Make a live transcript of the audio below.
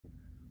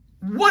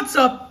What's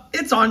up?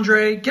 It's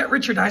Andre. Get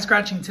Rich or Die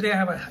Scratching. Today I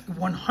have a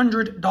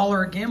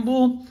 $100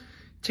 gamble.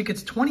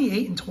 Tickets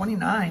 28 and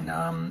 29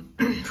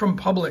 from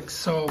Publix.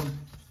 So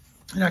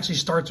it actually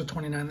starts with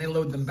 29. They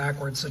load them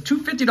backwards. So two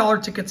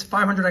 $50 tickets,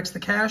 500x the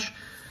cash.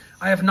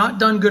 I have not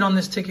done good on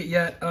this ticket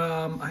yet.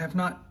 I have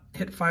not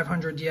hit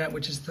 500 yet,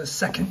 which is the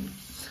second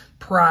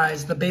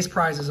prize. The base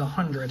prize is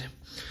 100.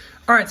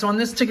 All right, so on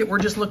this ticket, we're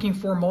just looking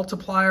for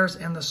multipliers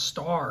and the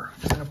star.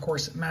 And of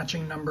course,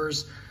 matching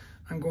numbers.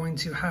 I'm going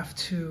to have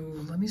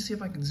to, let me see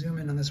if I can zoom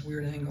in on this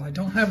weird angle. I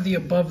don't have the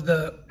above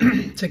the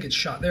ticket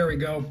shot. There we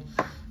go.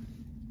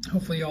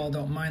 Hopefully y'all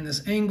don't mind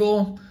this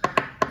angle.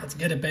 Let's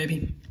get it,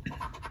 baby.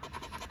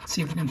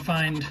 See if we can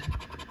find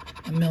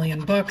 $1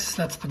 million.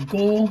 That's the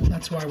goal.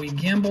 That's why we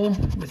gamble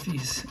with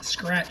these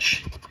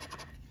scratch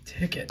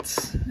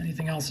tickets.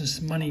 Anything else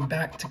is money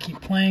back to keep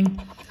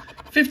playing.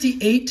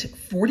 58,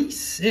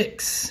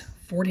 46,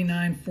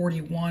 49,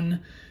 41,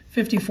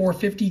 54,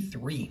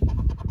 53.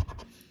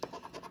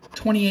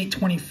 28,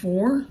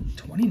 24,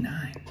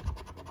 29.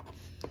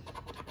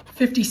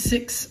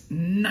 56,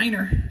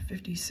 niner.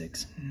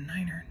 56,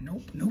 niner.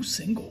 Nope, no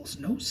singles,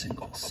 no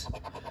singles.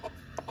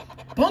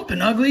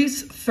 Bumpin'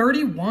 uglies,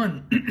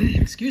 31.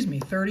 Excuse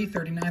me, 30,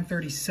 39,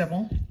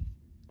 37.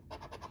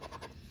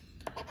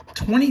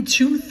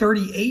 22,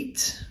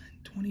 38.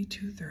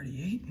 22,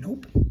 38,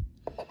 nope.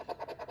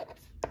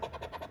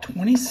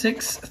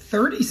 26,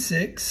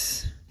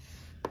 36.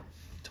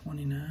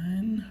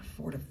 29,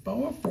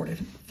 44, 40,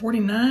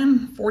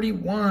 49,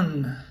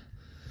 41.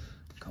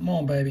 Come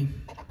on, baby.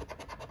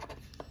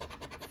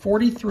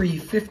 43,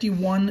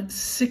 51,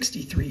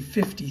 63,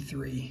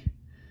 53.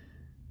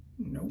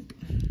 Nope.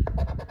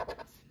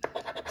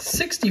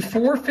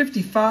 64,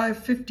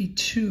 55,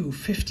 52,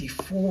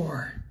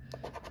 54.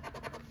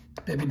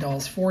 Baby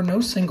dolls, 4,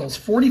 no singles.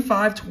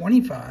 45,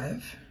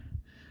 25.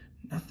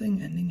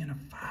 Nothing ending in a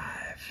 5.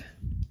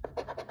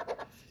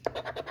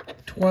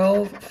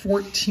 12,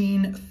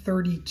 14,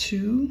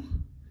 32,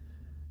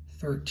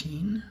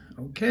 13.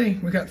 Okay,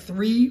 we got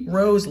 3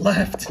 rows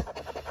left.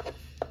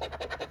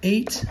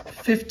 8,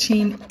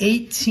 15,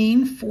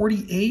 18,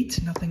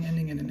 48. Nothing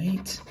ending in an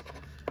 8.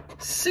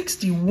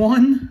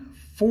 61,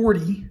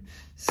 40,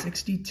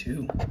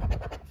 62.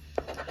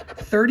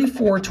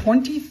 34,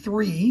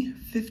 23,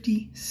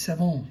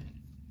 57.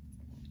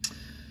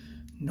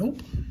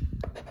 Nope.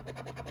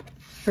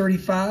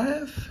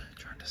 35.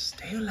 Trying to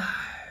stay alive.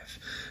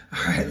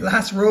 All right,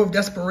 last row of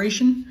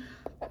desperation.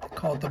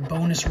 Call it the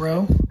bonus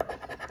row.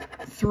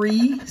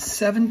 3,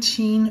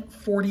 17,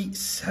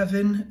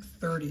 47,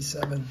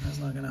 37. That's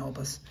not going to help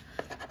us.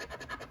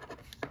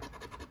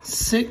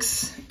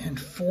 6 and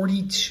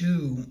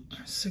 42.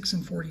 6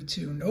 and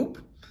 42. Nope.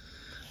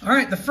 All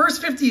right, the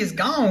first 50 is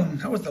gone.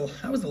 That was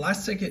the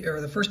last ticket, or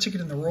the first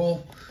ticket in the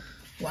roll.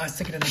 Last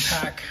ticket in the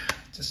pack.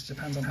 Just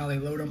depends on how they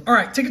load them. All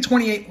right, ticket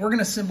 28. We're going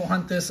to symbol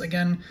hunt this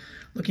again,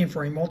 looking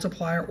for a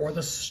multiplier or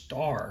the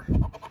star.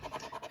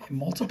 A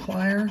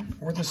multiplier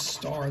or the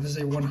star. This is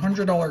a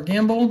 $100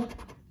 gamble.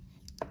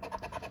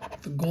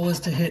 The goal is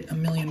to hit $1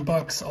 million.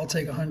 I'll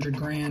take 100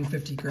 grand,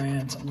 50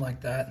 grand, something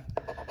like that.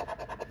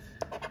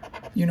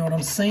 You know what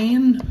I'm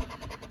saying?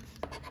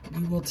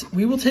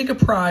 We will take a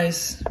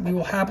prize. We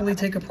will happily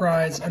take a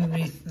prize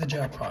underneath the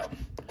jackpot.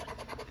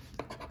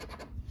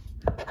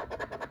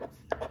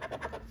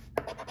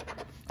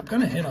 I'm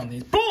gonna hit on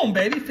these. Boom,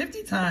 baby,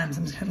 50 times.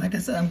 Like I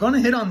said, I'm gonna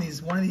hit on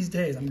these one of these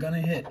days. I'm gonna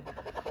hit.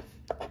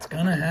 It's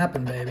gonna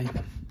happen, baby.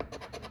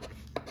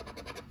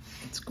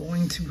 It's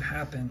going to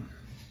happen.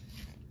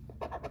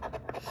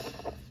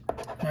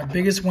 My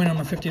biggest win on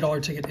the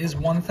 $50 ticket is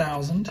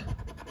 1,000.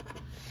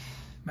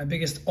 My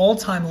biggest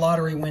all-time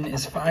lottery win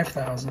is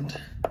 5,000.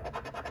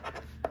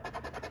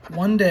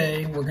 One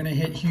day, we're going to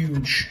hit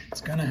huge.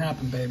 It's going to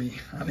happen, baby.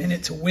 I'm in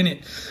it to win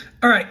it.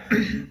 All right.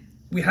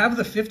 We have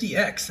the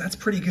 50X. That's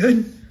pretty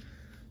good.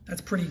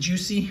 That's pretty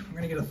juicy. We're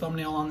going to get a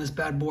thumbnail on this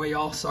bad boy,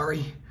 y'all.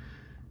 Sorry.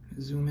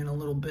 Zoom in a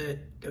little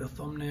bit. Get a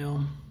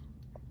thumbnail.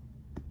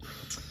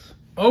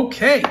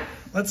 Okay.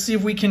 Let's see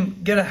if we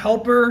can get a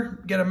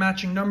helper, get a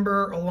matching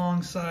number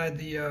alongside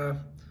the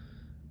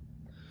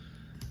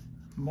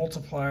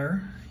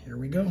multiplier. Here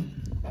we go.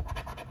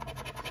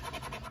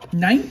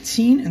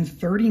 19 and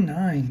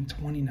 39,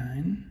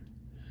 29.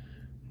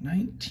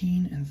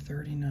 19 and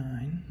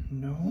 39,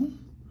 no.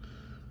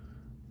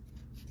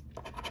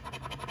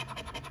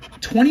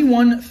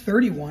 21,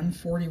 31,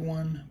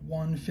 41,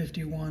 1,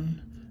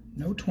 51,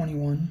 no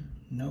 21,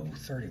 no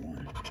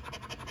 31.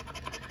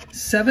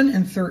 7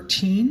 and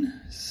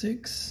 13,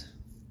 6,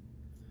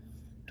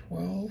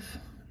 12,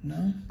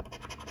 no.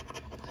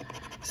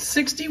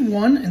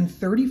 61 and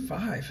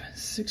 35,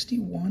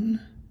 61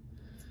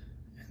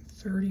 and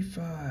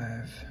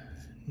 35,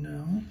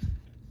 no.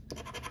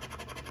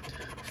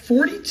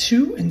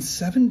 42 and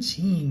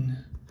 17,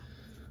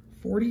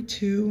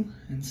 42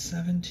 and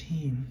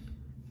 17,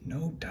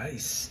 no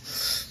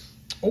dice.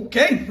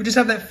 Okay, we just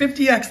have that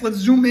 50X. Let's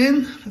zoom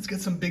in. Let's get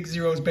some big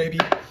zeros, baby.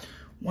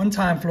 One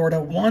time,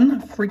 Florida.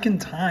 One freaking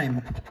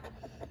time.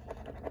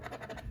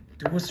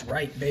 Do us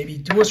right, baby.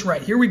 Do us right.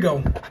 Here we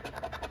go.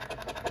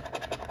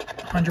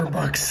 100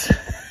 bucks.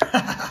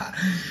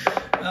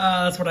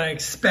 That's what I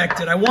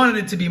expected. I wanted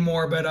it to be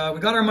more, but we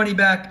got our money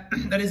back.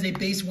 That is a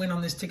base win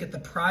on this ticket. The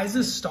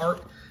prizes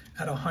start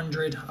at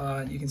 100.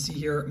 You can see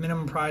here,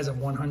 minimum prize of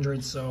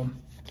 100. So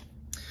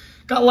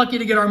got lucky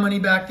to get our money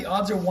back. The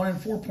odds are 1 in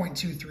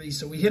 4.23.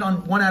 So we hit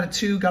on 1 out of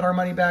 2, got our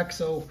money back.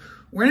 So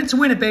we're in it to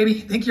win it, baby.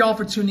 Thank you all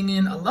for tuning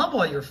in. I love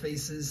all your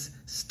faces.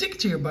 Stick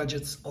to your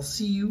budgets. I'll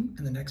see you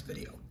in the next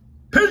video.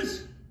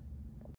 Peace.